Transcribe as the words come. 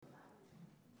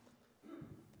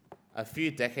A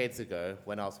few decades ago,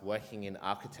 when I was working in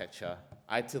architecture,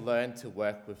 I had to learn to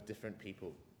work with different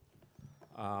people.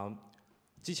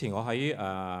 之前我喺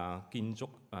建築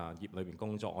業裏邊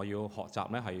工作，我要學習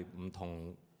咧係唔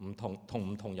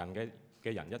同人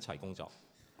嘅人一齊工作。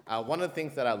One of the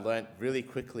things that I learned really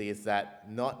quickly is that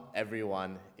not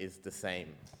everyone is the same.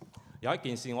 有一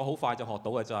件事我好快就學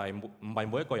到嘅就係唔係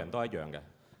每一個人都一樣嘅。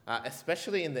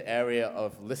Especially in the area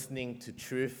of listening to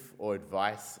truth or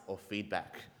advice or feedback.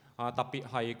 特別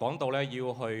係講到咧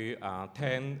要去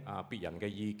聽別人嘅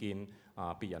意見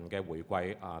別人嘅回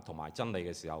饋同埋真理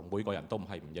嘅時候，每個人都唔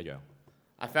係唔一樣。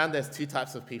I found there's two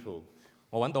types of people.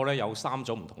 我揾到咧有3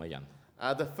種唔同嘅人。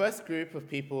The first group of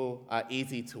people are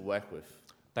easy to work with.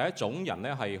 第一種人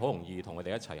咧係好容易同佢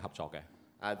哋一齊合作嘅。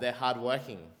They're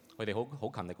hardworking. 佢哋好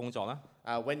勤力工作啦。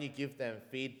When you give them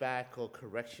feedback or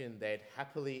correction, they'd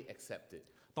happily accept it.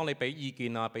 當你俾意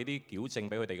見俾啲矯正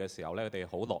俾佢哋嘅時候咧，佢哋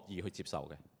好樂意去接受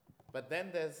嘅。But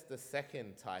then there's the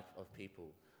second type of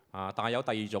people. 但係有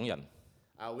第二種人。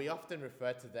We often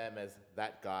refer to them as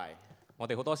that guy. 我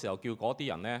哋好多時候叫嗰啲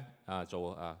人咧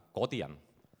做嗰啲人。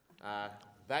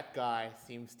That guy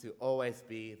seems to always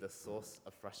be the source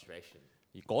of frustration.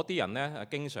 而嗰啲人咧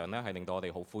經常咧係令到我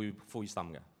哋好灰心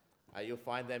嘅。You'll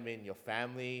find them in your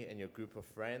family and your group of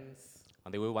friends.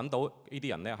 你會揾到呢啲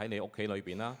人咧喺你屋企裏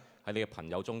邊啦，喺你嘅朋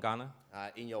友中間啦。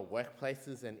In your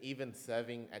workplaces and even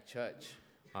serving at church.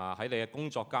 喺你嘅工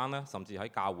作間啦，甚至喺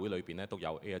教會裏邊咧都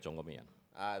有呢一種咁嘅人。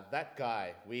That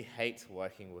guy, we hate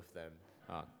working with them.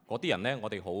 嗰啲人咧，我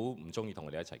哋好唔中意同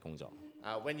佢哋一齊工作。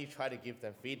When you try to give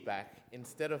them feedback,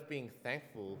 instead of being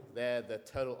thankful, they're the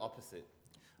total opposite.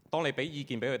 當你俾意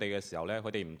見俾佢哋嘅時候咧，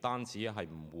佢哋唔單止係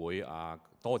唔會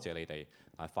多謝你哋，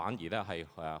反而咧係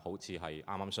好似係啱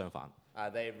啱相反。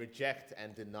They reject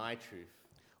and deny truth.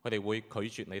 佢哋會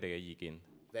拒絕你哋嘅意見。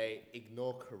They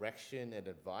ignore correction and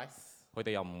advice. 佢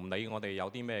哋又唔理我哋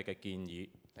有啲咩嘅建議。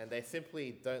And they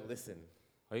simply don't listen.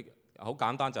 佢好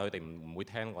簡單就係佢哋唔會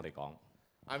聽我哋講。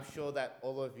I'm sure that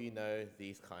all of you know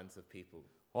these kinds of people.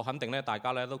 我肯定咧，大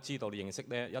家咧都知道認識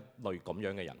呢一類咁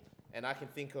樣嘅人。And I can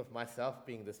think of myself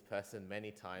being this person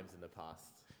many times in the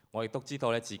past. 我亦都知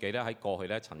道咧，自己咧喺過去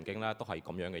咧曾經咧都係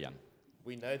咁樣嘅人。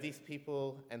We know these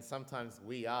people, and sometimes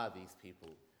we are these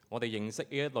people. 我哋認識呢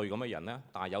一類咁嘅人咧，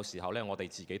但係有時候咧，我哋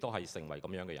自己都係成為咁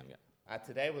樣嘅人嘅。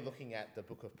Today we're looking at the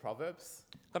book of Proverbs.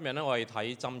 今日咧，我哋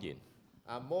睇箴言。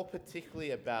More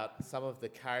particularly about some of the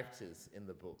characters in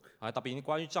the book. 特別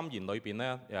關於箴言裏邊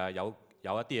咧，有一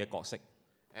啲嘅角色。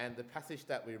And the passage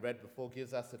that we read before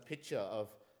gives us a picture of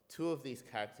two of these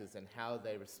characters and how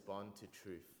they respond to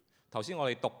truth. 頭先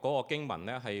我哋讀嗰個經文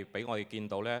咧，係俾我哋見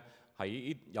到咧，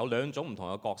喺有2種唔同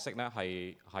嘅角色咧，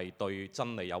係對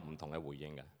真理有唔同嘅回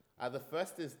應嘅。The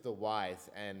first is the wise,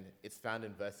 and it's found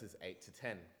in verses 8 to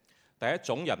 10. 第一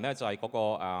種人咧就係嗰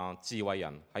個智慧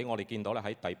人，喺我哋見到咧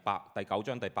喺第9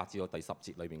章第8至到第10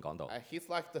節裏邊講到。He's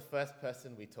like the first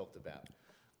person we talked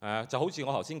about. 就好似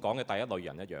我頭先講嘅第一類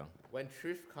人一樣。When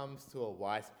truth comes to a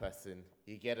wise person,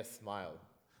 you get a smile.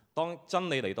 當真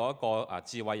理嚟到一個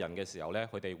智慧人嘅時候咧，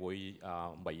佢哋會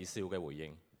微笑嘅回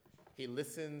應。He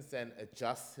listens and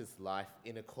adjusts his life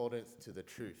in accordance to the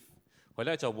truth. 佢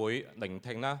咧就會聆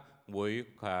聽啦，會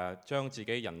將自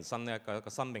己人生咧個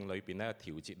生命裏邊咧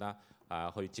調節啦，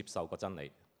去接受個真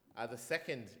理。The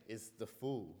second is the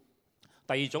fool.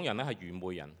 第二種人咧係愚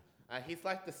昧人。He's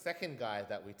like the second guy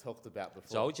that we talked about before.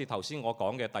 就好似頭先我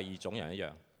講嘅第二種人一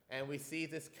樣。And we see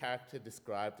this character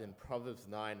described in Proverbs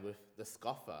 9 with the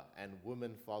scoffer and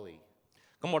woman folly.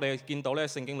 咁我哋見到咧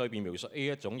聖經裏邊描述呢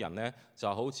一種人咧，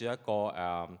就好似一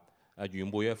個愚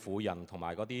昧嘅婦人同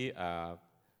埋嗰啲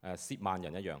褻慢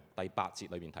人一樣。第8節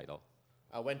裏邊提到。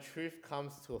When truth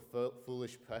comes to a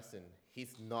foolish person,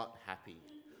 he's not happy.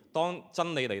 當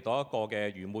真理嚟到一個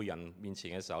嘅愚昧人面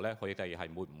前嘅時候咧，佢哋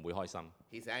係唔會開心。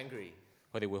He's angry.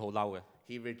 佢哋會好嬲嘅。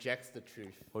He rejects the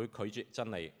truth. 佢拒絕真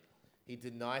理。He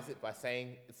denies it by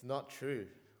saying it's not true.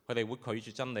 佢哋會拒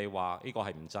絕真理，話呢個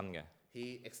係唔真嘅。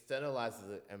He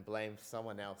externalizes it and blames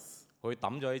someone else. 佢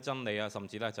抌咗啲真理甚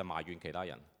至咧就埋怨其他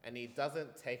人。And he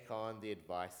doesn't take on the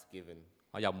advice given.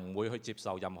 又唔會去接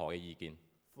受任何嘅意見。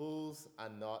Fools are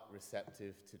not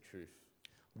receptive to truth.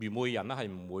 愚昧人咧係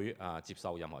唔會接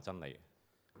受任何真理。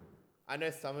I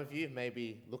know some of you may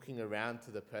be looking around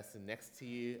to the person next to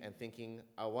you and thinking,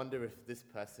 I wonder if this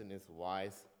person is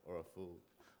wise or a fool.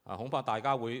 恐怕大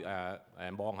家會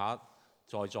望下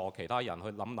在座其他人，去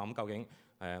諗究竟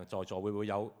在座會唔會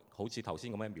有好似頭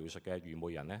先咁樣描述嘅愚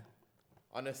昧人呢？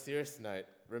 On a serious note,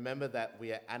 remember that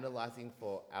we are analyzing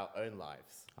for our own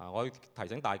lives. 我提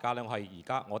醒大家咧，我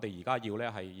哋而家要咧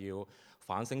係要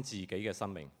反省自己嘅生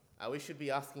命。We should be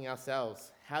asking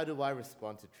ourselves, how do I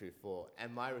respond to truth, or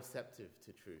am I receptive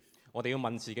to truth? 我哋要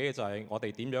問自己嘅就係我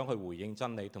哋點樣去回應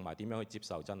真理，同埋點樣去接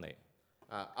受真理。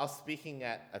I was speaking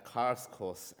at a cars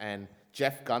course, and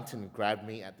Jeff Gunton grabbed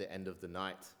me at the end of the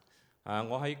night.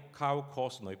 我喺 Car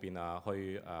Course 裏邊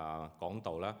去講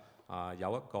道啦。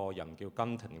有一個人叫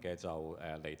Gunton 嘅就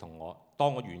嚟同我，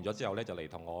當我完咗之後咧就嚟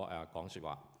同我講説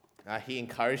話。He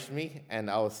encouraged me, and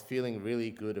I was feeling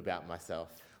really good about myself.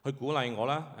 佢鼓勵我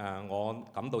啦，我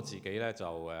感到自己咧就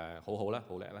好好啦，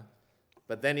好叻啦。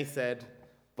But then he said,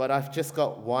 "But I've just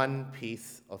got one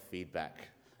piece of feedback."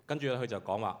 跟住咧佢就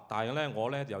講話，但係咧我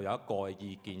咧又有一個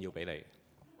意見要俾你。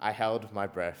I held my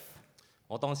breath.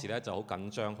 我當時咧就好緊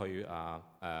張，去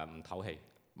唔唞氣。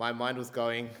My mind was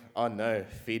going, "Oh no,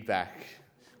 feedback."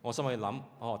 我心裏諗，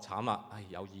慘啦，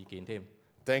有意見添。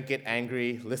Don't get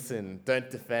angry, listen. Don't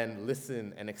defend,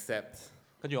 listen and accept.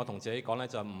 跟住我同自己講咧，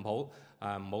就唔好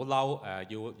嬲，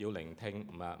要聆聽，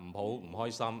唔好唔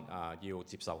開心，要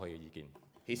接受佢嘅意見。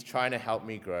He's trying to help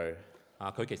me grow.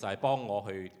 佢其實係幫我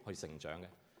去成長嘅。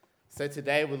So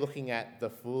today we're looking at the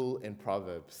fool in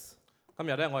Proverbs. 今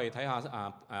日咧，我哋睇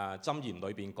下箴言裏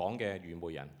邊講嘅愚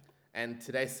昧人。And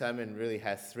today's sermon really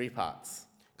has 3 parts.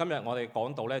 今日我哋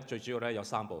講到咧，最主要咧有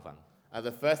3部分。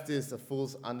The first is the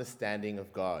fool's understanding of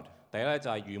God. 第一咧就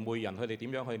係愚昧人佢哋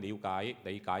點樣去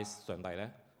理解上帝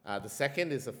咧。The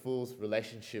second is the fool's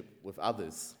relationship with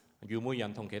others. 愚昧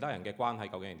人同其他人嘅關係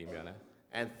究竟係點樣咧？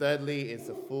 And thirdly is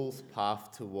the fool's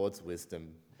path towards wisdom.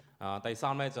 第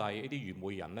三咧就係呢啲愚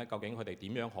昧人咧，究竟佢哋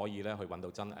點樣可以咧去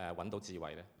揾到智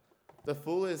慧咧？ The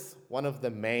fool is one of the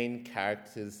main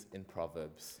characters in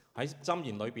Proverbs. 喺箴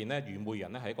言裏邊咧，愚昧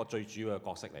人咧係一個最主要嘅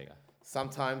角色嚟嘅。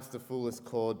Sometimes the fool is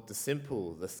called the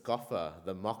simple, the scoffer,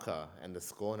 the mocker, and the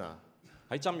scorner.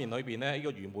 喺箴言裏邊咧，呢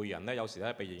個愚昧人咧，有時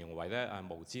咧被形容為咧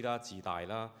無知啦、自大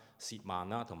啦、褻慢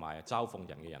啦，同埋嘲諷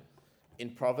人嘅人。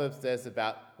In Proverbs, there's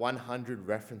about 100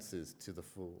 references to the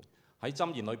fool. 喺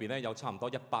箴言裏邊咧，有差唔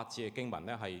多100節嘅經文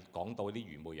咧係講到啲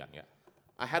愚昧人嘅。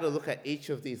I had a look at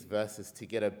each of these verses to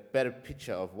get a better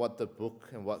picture of what the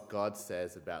book and what God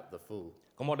says about the fool.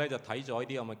 咁我咧就睇咗呢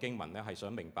啲咁嘅經文咧，係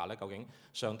想明白咧究竟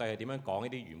上帝係點樣講呢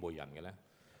啲愚昧人嘅咧？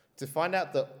 To find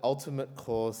out the ultimate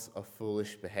cause of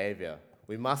foolish behavior,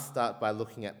 we must start by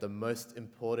looking at the most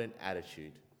important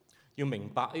attitude. 要明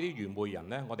白呢啲愚昧人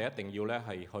咧，我哋一定要咧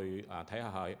係去睇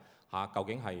下究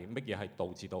竟係乜嘢係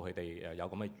導致到佢哋有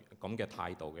咁嘅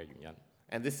態度嘅原因。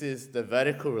And this is the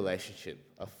vertical relationship,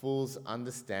 a fool's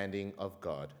understanding of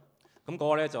God. 咁嗰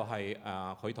個咧就係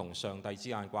佢同上帝之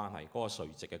間嘅關係，嗰個垂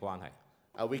直嘅關係。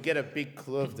We get a big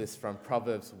clue of this from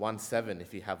Proverbs 1:7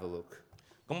 if you have a look.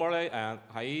 咁我咧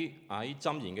喺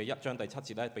箴言嘅1章第7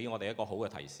節咧，俾我哋一個好嘅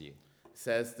提示。It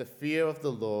says, "The fear of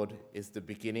the Lord is the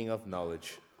beginning of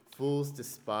knowledge. Fools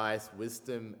despise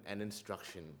wisdom and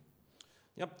instruction."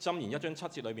 箴言1章7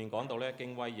節裏面講到咧，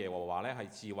敬畏耶和華咧係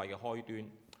智慧嘅開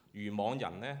端，愚妄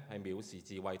人咧係藐視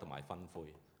智慧同埋訓誨。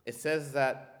It says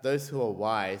that those who are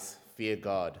wise fear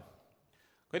God.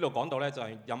 佢度講到咧，就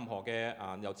係任何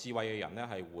嘅有智慧嘅人咧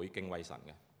係會敬畏神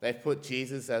嘅。They've put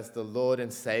Jesus as the Lord and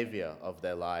Savior of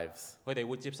their lives. 佢哋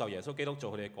會接受耶穌基督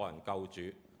做佢哋嘅個人救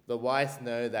主。The wise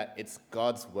know that it's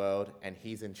God's world and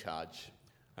He's in charge.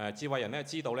 智慧人咧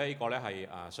知道咧呢個咧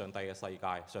係上帝嘅世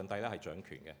界，上帝咧係掌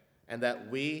權嘅。And that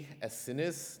we as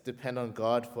sinners depend on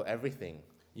God for everything.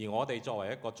 而我哋作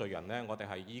為一個罪人咧，我哋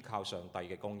係依靠上帝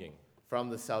嘅供應。From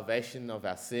the salvation of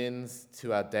our sins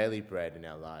to our daily bread in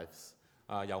our lives.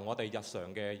 由我哋日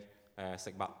常嘅食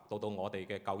物到我哋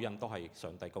嘅救恩，都係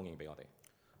上帝供應俾我哋。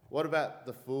What about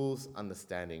the fool's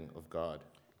understanding of God?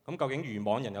 咁究竟愚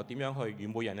昧人又點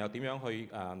樣去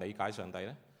理解上帝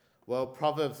呢？ Well,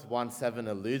 Proverbs 1:7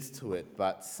 alludes to it,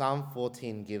 but Psalm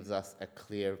 14 gives us a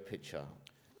clear picture.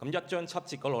 咁1章7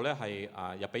節嗰度咧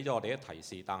係又俾咗我哋一提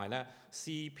示，但係咧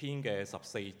詩篇嘅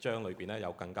14章裏邊咧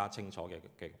有更加清楚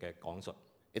嘅講述。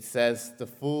It says, "The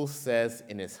fool says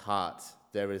in his heart,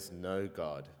 there is no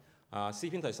God." 詩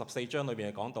篇第14章裏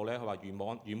邊係講到咧，佢話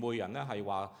愚昧人咧係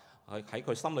話喺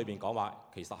佢心裏邊講話，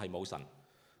其實係冇神。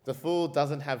The fool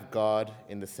doesn't have God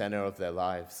in the center of their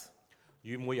lives.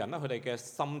 愚昧人咧，佢哋嘅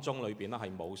心中裏邊咧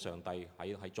係冇上帝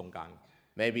喺中間。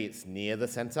Maybe it's near the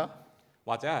center,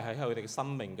 或者係喺佢哋嘅生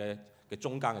命嘅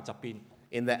中間嘅側邊。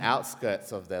in the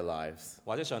outskirts of their lives,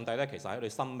 或者上帝咧其實喺佢哋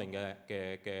生命嘅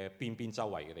邊周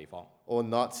圍嘅地方。or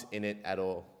not in it at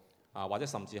all. 或者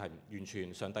甚至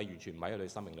係上帝完全唔喺佢哋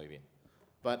生命裏邊。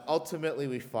But ultimately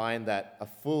we find that a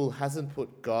fool hasn't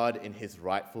put God in his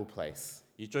rightful place.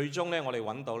 而最終咧，我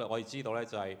哋知道咧，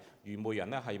就係愚昧人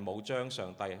咧係冇將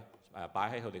上帝擺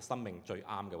喺佢哋生命最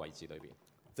啱嘅位置裏邊。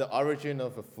The origin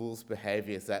of a fool's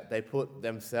behavior is that they put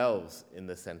themselves in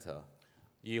the center.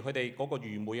 而佢哋嗰個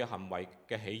愚昧嘅行為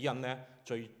嘅起因咧，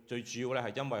最主要咧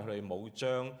係因為佢哋冇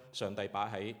將上帝擺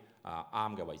喺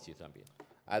啱嘅位置上邊。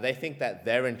They think that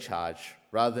they're in charge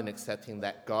rather than accepting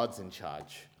that God's in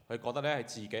charge. 佢覺得咧係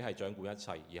自己係掌管一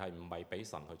切，而係唔係俾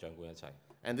神去掌管一切。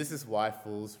And this is why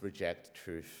fools reject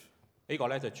truth. 呢個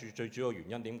咧就最主要原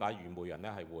因點解愚昧人咧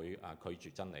係會拒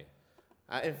絕真理。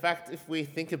In fact, if we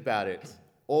think about it,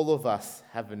 all of us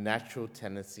have a natural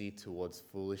tendency towards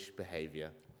foolish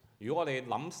behavior. 如果我哋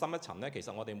諗深一層咧，其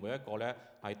實我哋每一個咧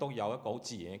係都有一個好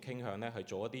自然嘅傾向咧，去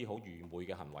做一啲好愚昧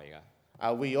嘅行為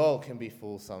嘅。We all can be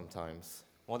fools sometimes.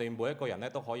 我哋每一個人咧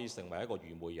都可以成為一個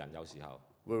愚昧人，有時候。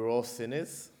We're all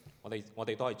sinners. 我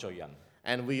哋都係罪人。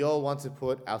And we all want to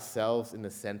put ourselves in the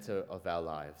center of our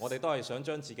lives. 我哋都係想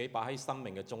將自己擺喺生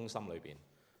命嘅中心裏邊。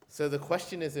So the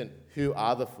question isn't who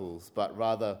are the fools, but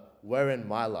rather where in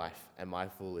my life am I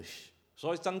foolish?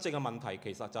 所以真正嘅問題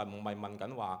其實就係唔係問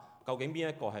緊話究竟邊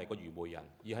一個係個愚昧人，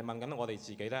而係問緊我哋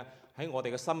自己咧喺我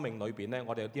哋嘅生命裏邊咧，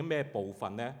我哋有啲咩部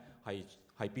分咧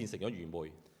係變成咗愚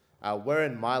昧。Where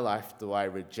in my life do I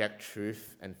reject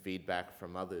truth and feedback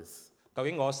from others? 究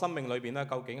竟我生命裏邊咧，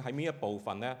究竟喺邊一部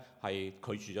分咧係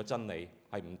拒絕咗真理，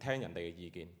係唔聽人哋嘅意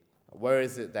見？ Where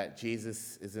is it that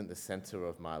Jesus isn't the center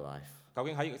of my life? 究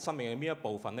竟喺生命嘅邊一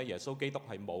部分咧，耶穌基督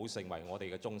係冇成為我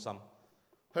哋嘅中心？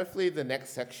 Hopefully the next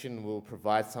section will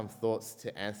provide some thoughts to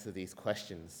answer these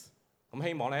questions. 咁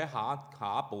希望咧下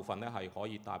一部分咧係可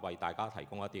以為大家提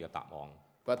供一啲嘅答案。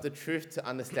But the truth to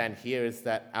understand here is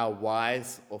that our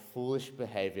wise or foolish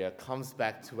behavior comes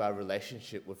back to our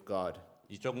relationship with God.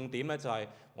 而重點咧就係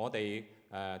我哋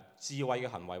智慧嘅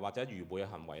行為或者愚昧嘅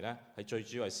行為咧，係最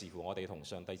主要係視乎我哋同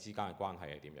上帝之間嘅關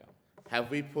係係點樣。Have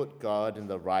we put God in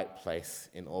the right place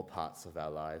in all parts of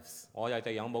our lives? 我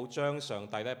哋有冇將上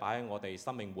帝咧擺喺我哋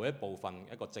生命每一部分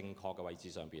一個正確嘅位置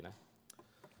上邊呢？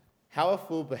 How a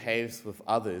fool behaves with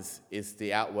others is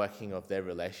the outworking of their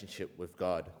relationship with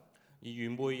God. 而愚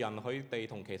昧人佢哋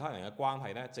同其他人嘅關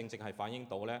係咧，正正係反映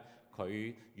到咧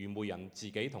佢愚昧人自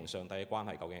己同上帝嘅關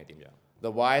係究竟係點樣。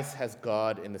The wise has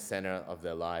God in the center of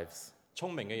their lives. 聰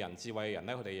明嘅人、智慧嘅人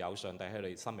咧，佢哋有上帝喺佢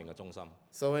哋生命嘅中心。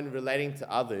So in relating to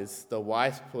others, the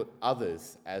wise put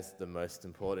others as the most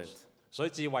important. 所以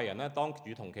智慧人咧，當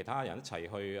與同其他人一齊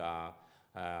去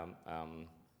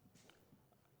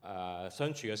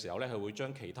相處嘅時候咧，佢會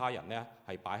將其他人咧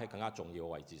係擺喺更加重要嘅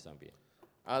位置上邊。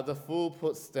The fool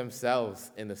puts themselves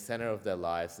in the center of their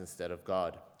lives instead of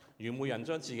God. 愚昧人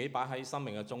將自己擺喺生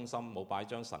命嘅中心，冇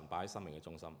將神擺喺生命嘅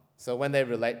中心。So when they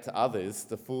relate to others,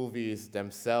 the fool views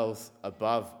themselves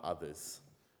above others.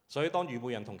 所以當愚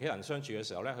昧人同其他人相處嘅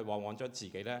時候咧，佢往往將自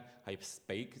己咧係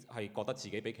覺得自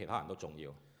己比其他人都重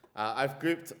要。I've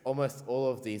grouped almost all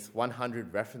of these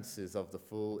 100 references of the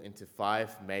fool into 5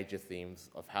 major themes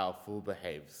of how a fool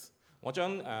behaves. 我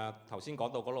將頭先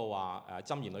講到嗰度話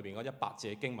箴言裏邊嗰100字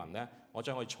嘅經文咧，我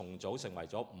將佢重組成為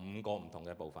咗5個唔同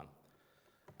嘅部分。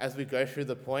As we go through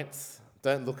the points,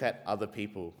 don't look at other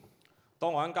people.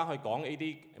 當我一陣間去講呢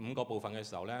啲5個部分嘅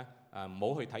時候咧，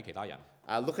唔好去睇其他人。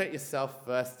Look at yourself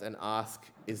first and ask,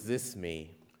 is this me?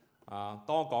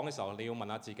 當我講嘅時候，你要問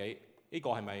下自己，呢個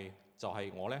係咪就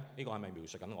係我咧？呢個係咪描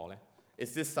述緊我咧？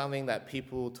 Is this something that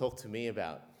people talk to me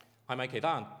about? 係咪其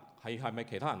他人係咪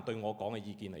其他人對我講嘅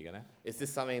意見嚟嘅咧 Is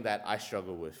this something that I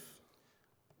struggle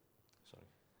with?？Sorry.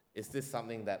 Is this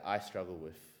something that I struggle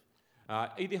with? 呢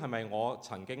啲係咪我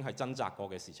曾經係掙扎過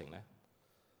嘅事情咧？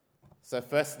 So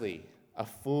firstly, a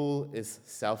fool is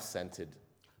self-centered.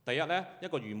 第一咧，一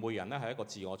個愚昧人咧係一個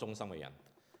自我中心嘅人。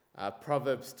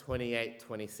Proverbs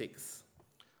 28:26.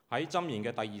 喺箴言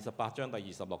嘅第28章第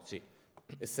26節。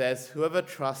It says, whoever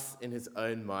trusts in his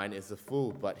own mind is a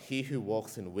fool, but he who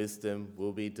walks in wisdom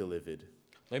will be delivered.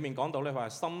 裏面講到咧，佢話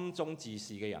心中自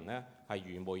是嘅人咧係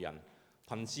愚昧人，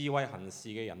憑智慧行事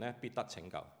嘅人咧必得拯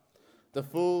救。The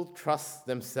fool trusts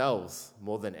themselves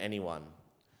more than anyone.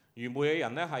 愚昧嘅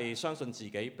人咧係相信自己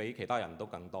比其他人都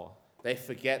更多。They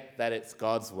forget that it's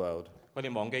God's world. 佢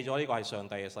哋忘記咗呢個係上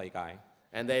帝嘅世界。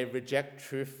And they reject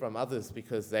truth from others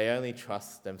because they only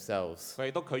trust themselves. 佢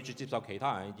哋都拒絕接受其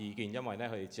他人嘅意見，因為咧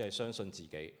佢哋只係相信自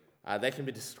己。They can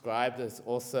be described as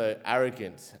also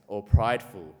arrogant or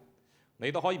prideful.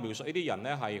 你都可以描述呢啲人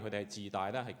咧係佢哋係自大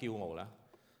咧係驕傲啦。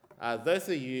Those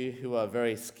of you who are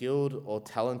very skilled or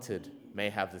talented may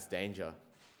have this danger.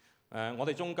 我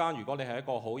哋中間如果你係一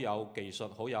個好有技術、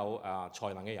好有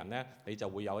才能嘅人咧，你就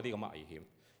會有一啲咁嘅危險。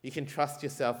You can trust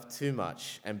yourself too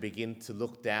much and begin to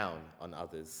look down on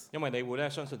others. 因為你會咧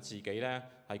相信自己咧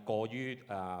係過於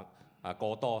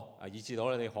過多，以致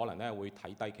到你可能咧會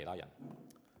睇低其他人。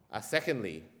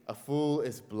Secondly, a fool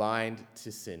is blind to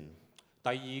sin. 第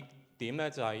二點咧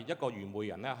就係一個愚昧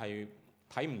人咧係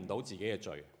睇唔到自己嘅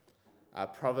罪。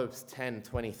Proverbs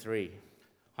 10:23.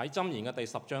 喺箴言嘅第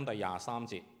10章第23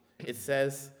節， It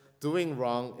says, "Doing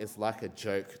wrong is like a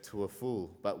joke to a fool,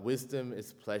 but wisdom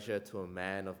is pleasure to a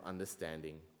man of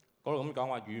understanding." 嗰度咁講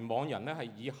話，愚妄人呢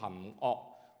係以行惡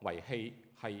為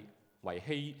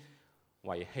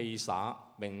戲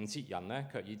耍，明哲人呢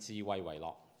卻以智慧為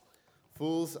樂。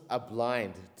 Fools are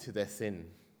blind to their sin.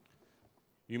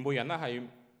 愚昧人呢係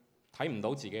睇唔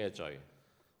到自己嘅罪，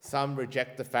 Some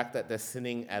reject the fact that they're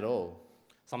sinning at all.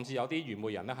 甚至有啲愚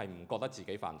昧人呢係唔覺得自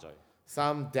己犯罪。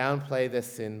 Some downplay their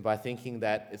sin by thinking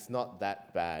that it's not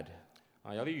that bad.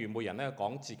 有啲愚昧人呢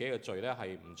講自己嘅罪呢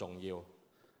係唔重要，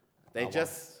 They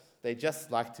just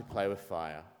like to play with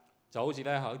fire. 就好似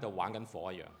呢喺度玩緊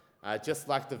火一樣。 Just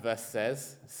like the verse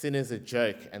says, sin is a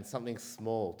joke and something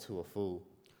small to a fool.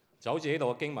 就好似呢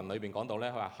度嘅經文裏邊講到呢，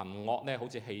佢話行惡呢好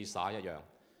似戲耍一樣，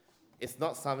 It's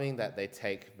not something that they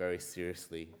take very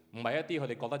seriously. 唔係一啲佢哋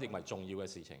覺得認為重要嘅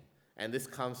事情。 And this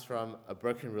comes from a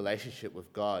broken relationship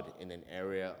with God in an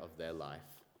area of their life.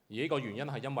 而呢個原因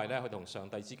係因為呢，佢同上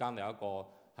帝之間有一個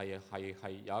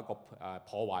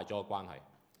破壞咗嘅關係。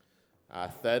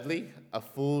 Thirdly, a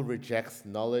fool rejects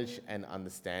knowledge and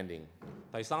understanding.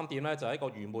 第3點呢，就係一個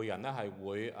愚昧人呢係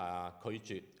會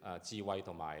拒絕智慧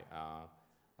同埋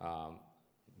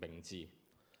明智。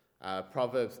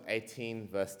Proverbs 18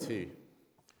 verse 2.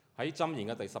 喺箴言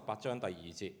嘅第18章第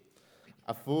2節，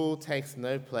 A fool takes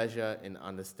no pleasure in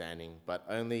understanding, but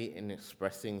only in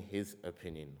expressing his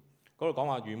opinion. 嗰度講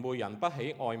話愚昧人不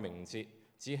喜愛明哲，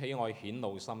只喜愛顯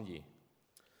露心意。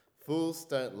 Fools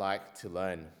don't like to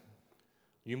learn.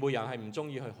 愚昧人係唔中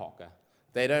意去學嘅，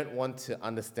 They don't want to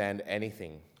understand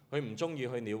anything, 佢唔中意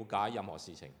去了解任何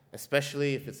事情，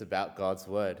 especially if it's about God's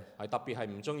word, 係特別係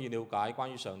唔中意了解關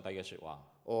於上帝嘅説話，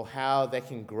 or how they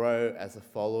can grow as a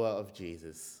follower of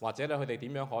Jesus. 或者咧佢哋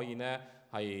點樣可以呢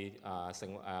係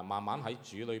慢慢喺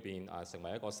主裏邊成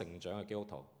為一個成長嘅基督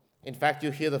徒。 In fact,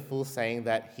 you'll hear the fool saying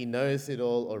that he knows it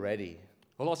all already.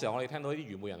 好多時候我哋聽到啲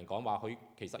愚昧人講話，佢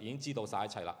其實已經知道晒一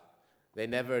切啦。 They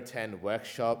never attend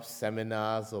workshops,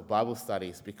 seminars, or Bible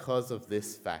studies because of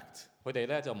this fact. 佢哋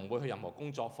咧就唔會去任何工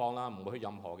作坊啦，唔會去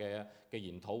任何嘅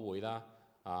研討會啦，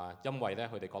因為咧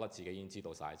佢哋覺得自己已經知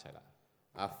道晒一切啦。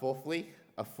Fourthly,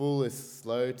 a fool is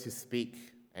slow to speak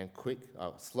and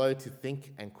slow to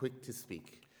think and quick to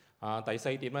speak. 第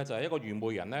4點咧就係一個愚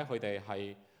昧人咧，佢哋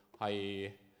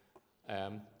係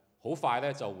好快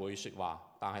咧就會説話，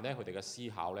但係咧佢哋嘅思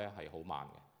考咧係好慢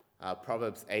嘅。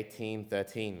Proverbs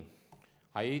 18:13.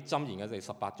 喺箴言嘅第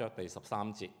18章第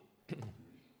13節，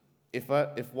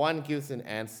 If one gives an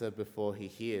answer before he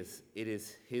hears, it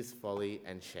is his folly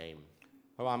and shame.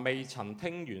 佢話未曾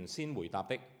聽完先回答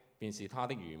的，便是他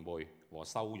的愚昧和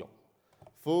羞辱。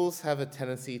 Fools have a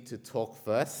tendency to talk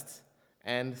first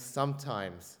and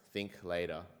sometimes think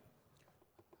later.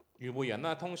 愚昧人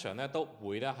呢，通常呢都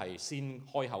會呢係先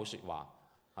開口説話，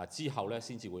之後呢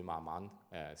先至會慢慢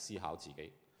思考自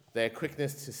己。 Their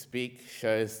quickness to speak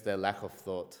shows their lack of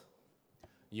thought.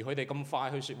 而佢哋咁快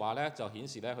去説話呢，就顯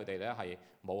示呢佢哋呢係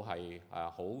冇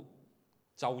好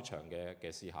周詳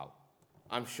嘅思考。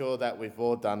 I'm sure that we've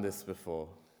all done this before.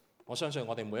 我相信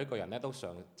我哋每一個人呢都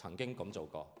曾經咁做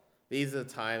過。 These are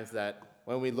times that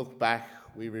when we look back,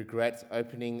 we regret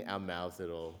opening our mouths at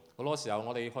all. 好多時候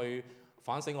我哋去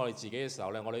反省我哋自己嘅時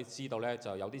候呢，我哋知道呢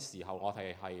就有啲時候我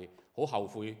哋係好後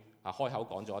悔開口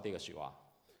講咗一啲嘅説話。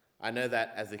 I know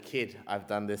that as a kid, I've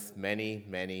done this many,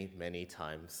 many, many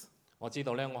times. 我知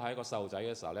道呢，我係一個細路仔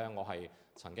嘅時候呢，我係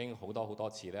曾經好多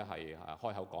次呢係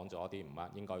開口講咗一啲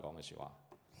唔應該講嘅説話。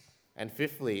 And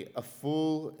fifthly, a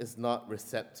fool is not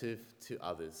receptive to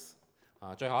others.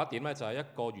 最後一點呢，就係一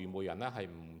個愚昧人呢係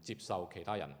唔接受其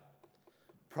他人。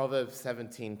 Proverbs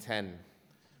 17:10.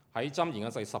 喺箴言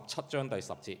嘅第17章第10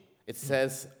節， It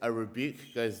says, "A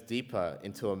rebuke goes deeper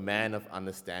into a man of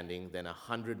understanding than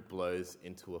 100 blows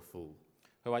into a fool."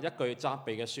 佢話一句責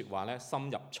備嘅説話呢，深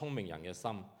入聰明人嘅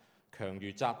心，強如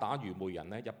責打愚昧人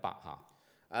呢100下。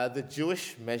The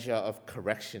Jewish measure of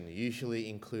correction usually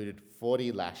included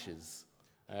 40 lashes.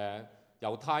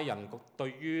 猶太人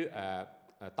對於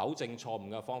糾正錯誤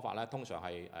嘅方法呢，通常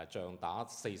係杖打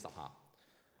40下。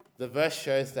 The verse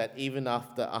shows that even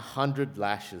after 100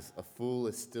 lashes, a fool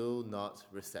is still not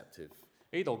receptive.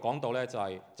 呢度講到呢，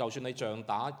就算你杖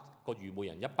打個愚昧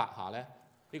人100下呢，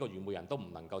呢個愚昧人都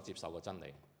唔能夠接受個真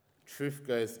理。 Truth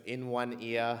goes in one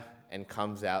ear and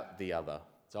comes out the other.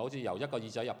 就好似由一個耳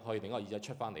仔入去，另一個耳仔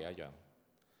出翻嚟一樣。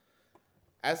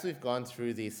 As we've gone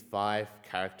through these 5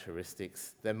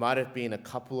 characteristics, there might have been a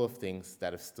couple of things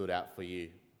that have stood out for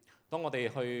you. 當我哋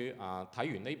去睇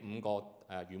完呢5個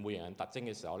愚昧人嘅特徵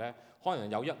嘅時候呢，可能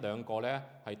有1-2個呢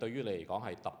係對於你嚟講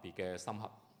係特別嘅深刻。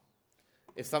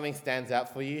If something stands out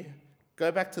for you,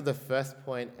 go back to the first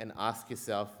point and ask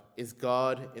yourself, is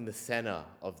God in the center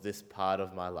of this part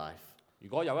of my life? 如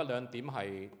果有一兩點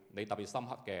係你特別深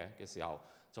刻嘅時候，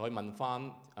就可以問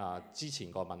翻之前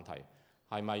個問題，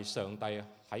係咪上帝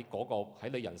喺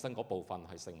你人生嗰部分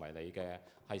係成為你嘅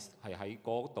係喺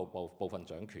嗰度部分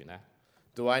掌權呢？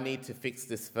 Do I need to fix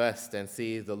this first and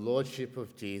see the lordship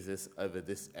of Jesus over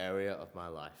this area of my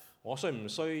life? 我需唔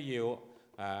需要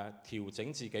調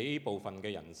整自己部分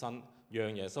嘅人生，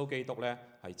讓耶穌基督咧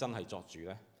係真係作主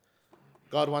呢？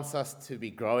 God wants us to be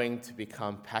growing to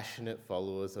become passionate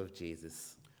followers of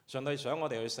Jesus. 上帝想我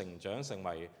哋去成長，成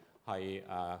為係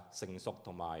成熟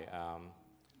同埋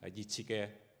熱切嘅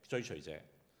追隨者。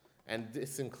 And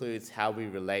this includes how we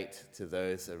relate to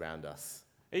those around us.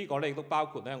 呢個咧亦都包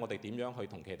括咧我哋點樣去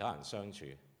同其他人相處。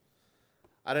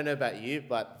 I don't know about you,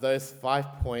 but those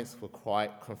 5 points were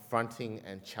quite confronting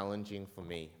and challenging for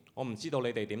me. 我唔知道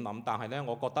你哋點諗，但係咧，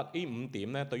我覺得呢5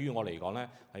點咧對於我嚟講咧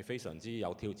係非常之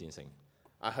有挑戰性。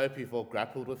 I hope you've all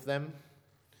grappled with them.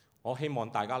 我希望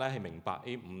大家咧係明白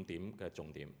呢5點嘅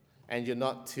重點， And you're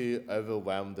not too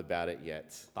overwhelmed about it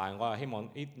yet. 但係我係希望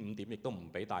呢5點亦都唔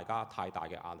俾大家太大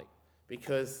嘅壓力，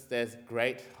 Because there's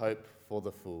great hope for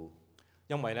the fool.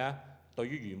 因為咧對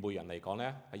於愚昧人嚟講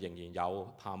咧係仍然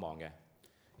有盼望嘅。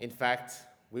 In fact,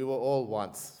 we were all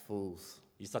once fools.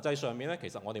 而實際上面咧，其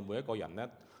實我哋每一個人咧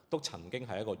都曾經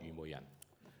係一個愚昧人。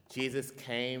 Jesus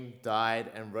came, died,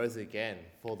 and rose again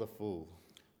for the fool.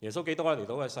 耶穌基督咧嚟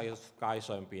到嘅世界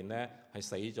上邊咧係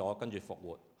死咗，跟住復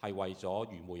活，係為咗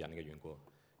愚昧人嘅緣故。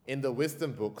 In the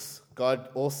wisdom books,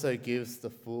 God also gives the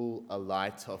fool a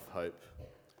light of hope.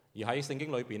 而喺聖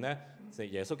經裏邊咧，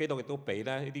耶穌基督亦都俾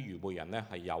咧呢啲愚昧人咧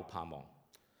係有盼望。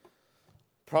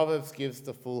 Proverbs gives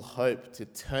the fool hope to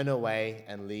turn away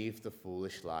and leave the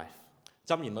foolish life.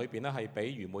 箴言裏邊咧係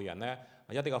俾愚昧人咧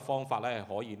一啲嘅方法咧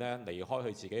係可以咧離開佢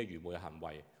自己嘅愚昧嘅行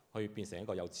為，去變成一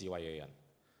個有智慧嘅人。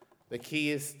 The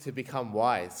key is to become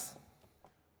wise.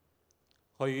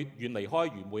 去遠離開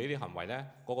愚昧呢啲行為咧，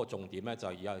嗰個重點咧就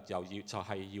係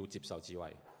要接受智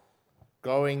慧，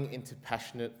 Growing into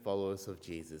passionate followers of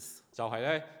Jesus. 就係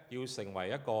咧要成為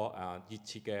一個熱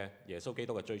切嘅耶穌基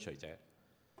督嘅追隨者。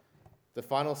 The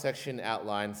final section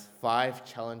outlines 5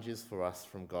 challenges for us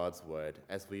from God's word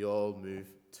as we all move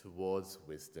towards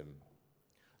wisdom.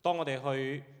 當我哋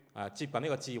去接近呢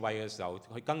個智慧嘅時候，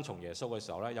去跟從耶穌嘅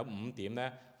時候咧，有5點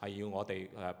咧係要我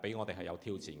哋俾我哋係有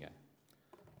挑戰嘅。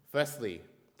 Firstly,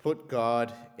 put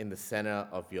God in the center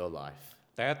of your life.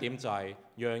 第一點就係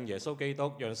讓耶穌基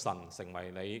督、讓神成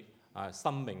為你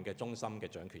生命嘅中心嘅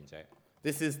掌權者。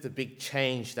 This is the big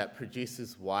change that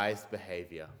produces wise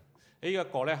behavior. 呢一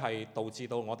個咧係導致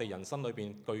到我哋人生裏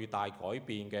邊巨大改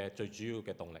變嘅最主要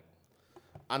嘅動力。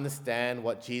 Understand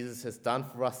what Jesus has done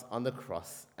for us on the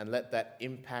cross and let that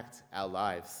impact our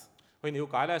lives. 去了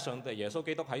解咧上帝耶穌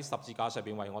基督喺十字架上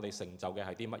邊為我哋成就嘅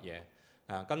係啲乜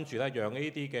嘢？跟住咧讓呢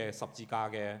啲嘅十字架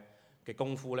嘅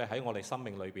功夫咧喺我哋生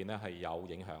命裏邊咧係有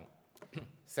影響。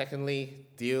 Secondly,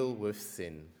 deal with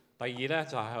sin. 第二咧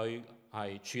就係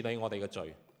處理我哋嘅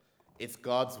罪。 It's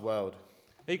God's world.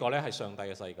 呢個咧係上帝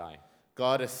嘅世界。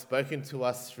 God has spoken to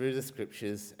us through the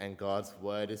scriptures and God's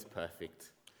word is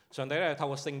perfect. 上帝咧透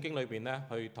過聖經裏邊咧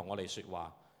去同我哋説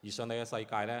話，而上帝嘅世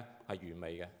界咧係完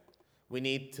美嘅。 We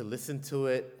need to listen to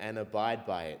it and abide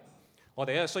by it. 我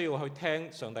哋咧需要去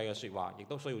聽上帝嘅説話，亦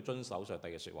都需要遵守上帝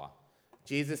嘅説話。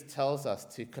 Jesus tells us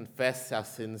to confess our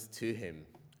sins to him.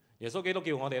 耶穌基督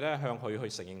叫我哋咧向佢去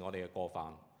承認我哋嘅過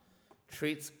犯。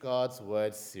 Treat God's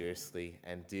word seriously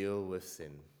and deal with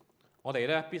sin. 我哋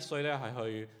咧必須咧係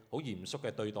去好嚴肅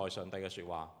嘅對待上帝嘅説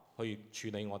話，去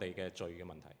處理我哋嘅罪嘅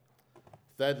問題。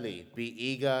 Thirdly, be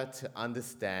eager to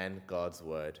understand God's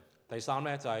word. 第三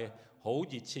咧就係好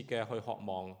熱切嘅去渴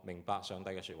望明白上帝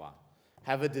嘅説話，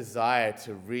 Have a desire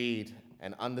to read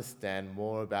and understand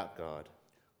more about God.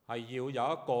 係要有一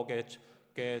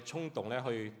個嘅衝動咧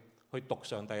去讀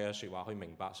上帝嘅説話，去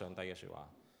明白上帝嘅説話。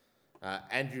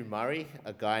Andrew Murray,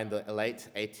 a guy in the late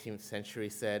 18th century,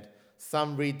 said,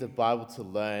 "Some read the Bible to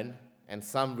learn, and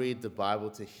some read the Bible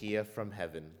to hear from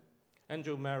heaven."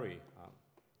 Andrew Murray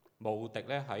慕迪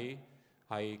咧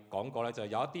係講過咧，就係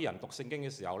有一啲人讀聖經嘅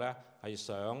時候咧係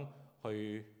想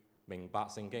去明白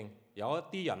聖經，有一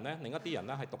啲人咧，另一啲人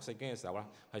咧係讀聖經嘅時候咧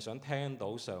係想聽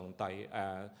到上帝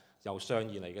由上而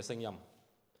嚟嘅聲音。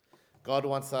 God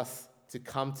wants us to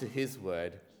come to His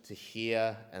word to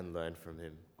hear and learn from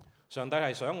Him. 上帝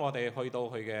係想我哋去到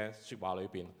佢嘅説話裏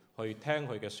邊，去聽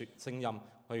佢嘅聲音，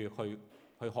去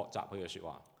學習佢嘅説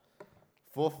話。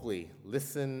 Fourthly,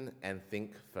 listen and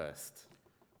think first.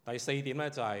 第4點咧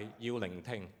就係要聆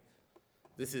聽。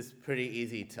 This is pretty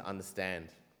easy to understand.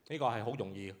 呢個係好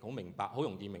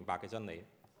容易明白嘅真理。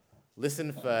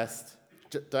 Listen first.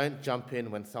 Don't jump in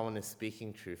when someone is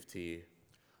speaking truth to you.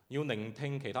 要聆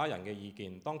聽其他人嘅意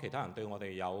見，當其他人對我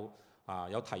哋有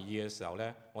提議嘅時候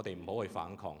呢，我哋唔好去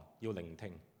反抗，要聆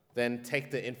聽。 Then take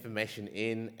the information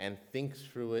in and think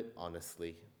through it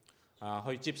honestly.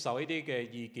 去接受呢啲嘅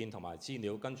意見同埋資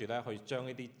料，跟住呢去將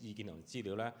呢啲意見同資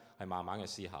料呢係慢慢嘅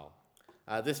思考。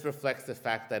This reflects the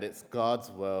fact that it's God's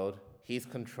world. He's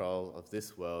control of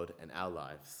this world and our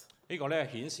lives. 呢個呢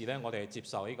顯示呢，我哋接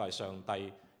受呢個係上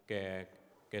帝嘅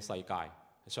世界，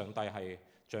上帝係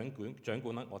掌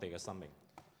管我哋嘅生命。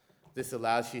 This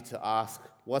allows you to ask,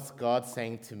 what's God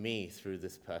saying to me through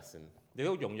this person? 亦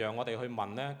都容讓我哋去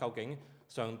問呢，究竟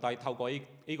上帝透過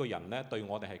呢個人呢，對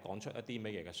我哋係講出一啲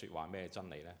咩嘢嘅説話，咩真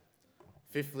理呢？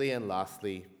 Fifthly and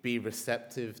lastly, be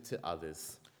receptive to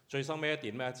others. 最深尾一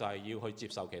點呢，就係要去接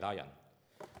受其他人。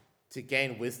 To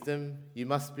gain wisdom, you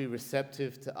must be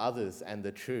receptive to others and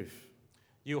the truth.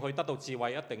 要去得到智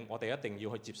慧，我哋一定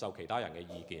要去接受其他人嘅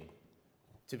意見。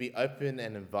 To be open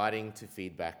and inviting to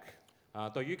feedback.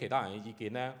 對於其他人嘅意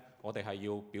見呢，我哋係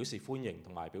要表示歡迎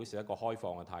同埋表示一個開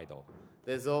放嘅態度。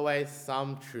 There's always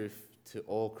some truth to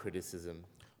all criticism.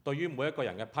 對於每一個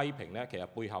人嘅批評呢，其實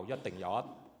背後一定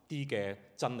有一啲嘅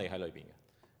真理喺裏邊嘅。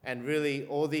 And really,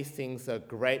 all these things are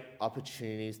great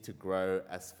opportunities to grow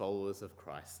as followers of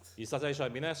Christ. 而實際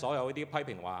上面呢，所有呢啲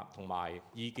批評話同埋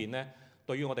意見呢，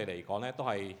對於我哋嚟講呢，都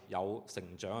係有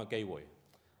成長嘅機會。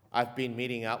 I've been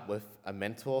meeting up with a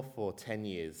mentor for 10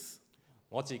 years.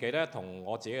 我自己呢，同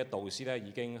我自己嘅導師呢，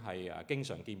已經係經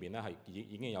常見面呢，係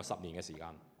已經有10年嘅時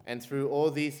間。 And through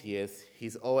all these years,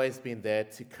 he's always been there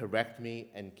to correct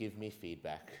me and give me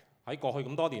feedback. 喺過去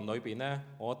咁多年裏邊呢，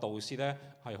我導師呢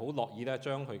係好樂意呢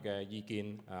將佢嘅意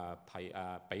見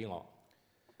俾我。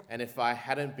 And if I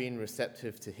hadn't been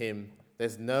receptive to him,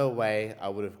 there's no way I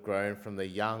would have grown from the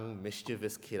young,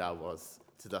 mischievous kid I was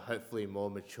to the hopefully more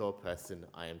mature person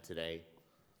I am today.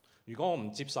 如果我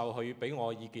唔接受佢俾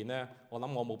我意見呢，我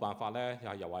諗我冇辦法呢，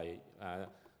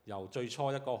由最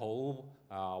初一個好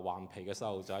頑皮嘅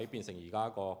細路仔變成而家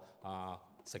一個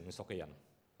成熟嘅人。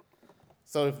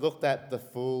 So we've looked at the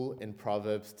fool in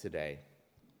Proverbs today.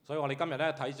 所以我哋今日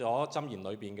呢睇咗箴言裏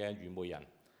邊嘅愚昧人。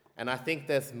 And I think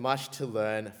there's much to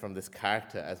learn from this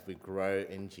character as we grow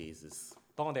in Jesus.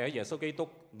 當我哋喺耶穌基督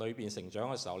裏邊成長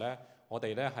嘅時候呢，我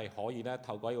哋呢係可以呢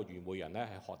透過呢個愚昧人呢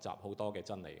係學習好多嘅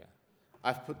真理嘅。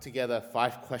 I've put together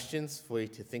 5 questions for you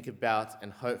to think about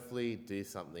and hopefully do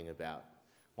something about.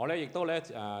 我呢亦都呢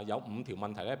有5條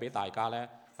問題呢俾大家呢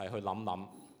係去諗諗。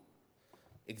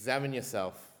 Examine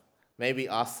yourself. Maybe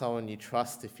ask someone you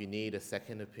trust if you need a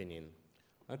second opinion.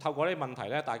 透過呢啲問題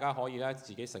呢，大家可以呢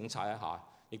自己省察一下，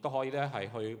亦都可以呢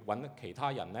係去揾其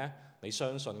他人呢，你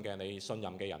相信嘅、你信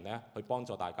任嘅人呢，去幫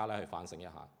助大家呢去反省一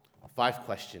下。 5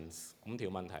 questions. 5條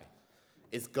問題。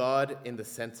 Is God in the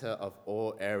center of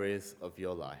all areas of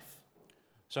your life?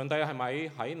 上帝係咪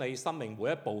喺你生命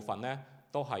每一部分呢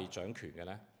都係掌權嘅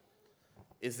呢？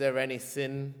 Is there any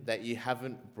sin that you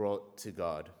haven't brought to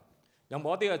God? 有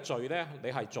冇一啲嘅罪呢？你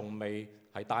係仲未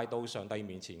係帶到上帝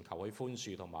面前求佢寬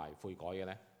恕同埋悔改嘅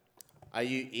呢？ Are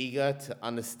you eager to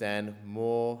understand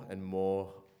more and more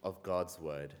of God's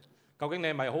word? 究竟你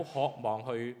係咪好渴望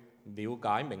去了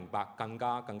解明白更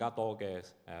加多嘅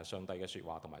上帝嘅説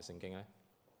話同埋聖經呢？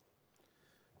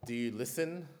 Do you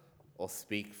listen or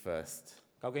speak first?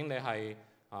 究竟你係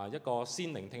一個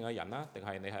先聆聽嘅人呢，定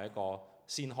係你係一個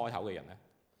先開口嘅人呢？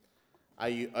 Are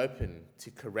you open to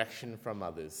correction from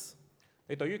others?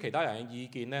 你對於其他人嘅意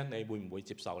見呢，你會唔會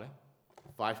接受呢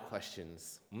5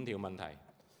 questions. ？5條問題。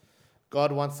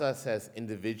 God wants us as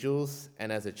individuals and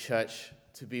as a church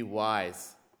to be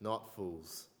wise, not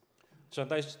fools. 上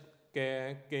帝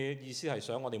嘅意思係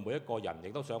想我哋每一個人，亦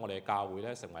都想我哋嘅教會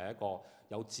呢，成為一個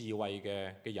有智慧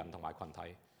嘅人同埋群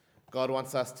體。 God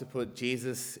wants us to put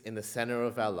Jesus in the center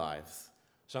of our lives.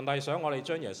 上帝想我哋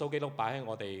將耶穌基督擺喺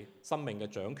我哋生命嘅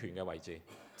掌權嘅位置。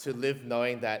 To live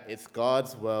knowing that it's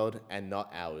God's world and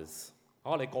not ours.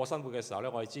 喺我哋過生活嘅時候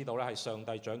呢，我哋知道呢係上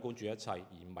帝掌管住一切，而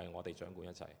唔係我哋掌管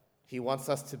一切。 He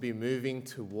wants us to be moving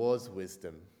towards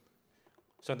wisdom.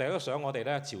 上帝都想我哋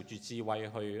呢朝住智慧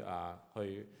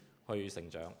去成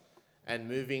長， And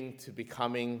moving to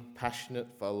becoming passionate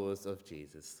followers of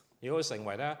Jesus. 亦都成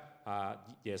為呢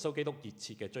耶穌基督熱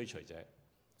切嘅追隨者。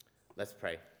 Let's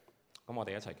pray. 咁我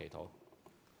哋一齊祈禱。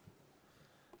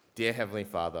 Dear Heavenly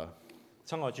Father,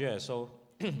 親愛主耶穌，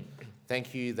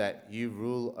 thank you that you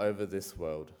rule over this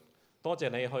world 多謝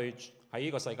你去喺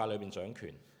呢個世界裏邊掌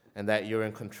權， and that you're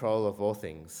in control of all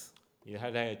things. 而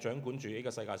係你係掌管住呢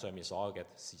個世界上面所有嘅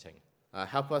事情。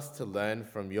 Help us to learn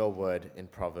from your word in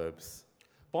Proverbs.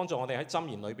 幫助我哋喺箴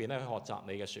言裏邊咧去學習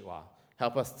你嘅説話。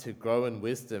Help us to grow in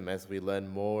wisdom as we learn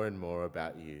more and more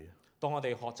about you. 當我哋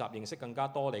學習認識更加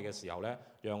多你嘅時候咧，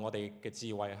讓我哋嘅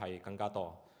智慧係更加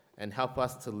多。And help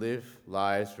us to live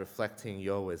lives reflecting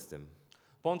your wisdom.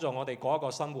 幫助我哋過一個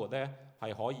生活咧，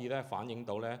係可以咧反映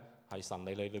到咧係神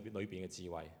你裏邊嘅智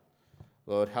慧。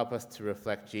Lord, help us to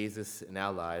reflect Jesus in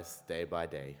our lives day by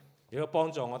day. 亦都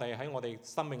幫助我哋喺我哋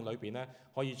生命裏邊咧，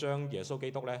可以將耶穌基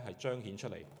督咧係彰顯出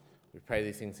嚟。We pray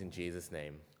these things in Jesus'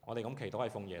 name. 我哋咁祈禱係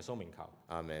奉耶穌名求。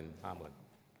 Amen. 阿門。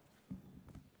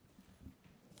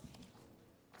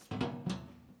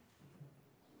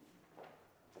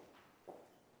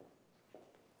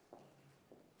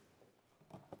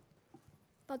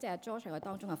多謝阿 George 喺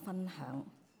當中嘅分享。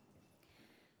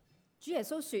主耶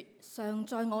穌說：常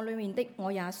在我裏面的，我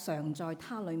也常在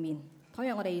他裏面。倘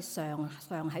若我哋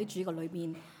常喺主嘅裏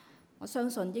面，我相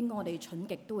信應該我哋蠢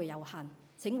極都會有限。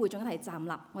請會眾一齊站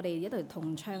立，我哋一齊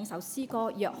同唱首詩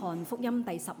歌《約翰福音》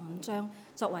第15章，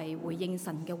作為回應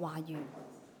神嘅話語。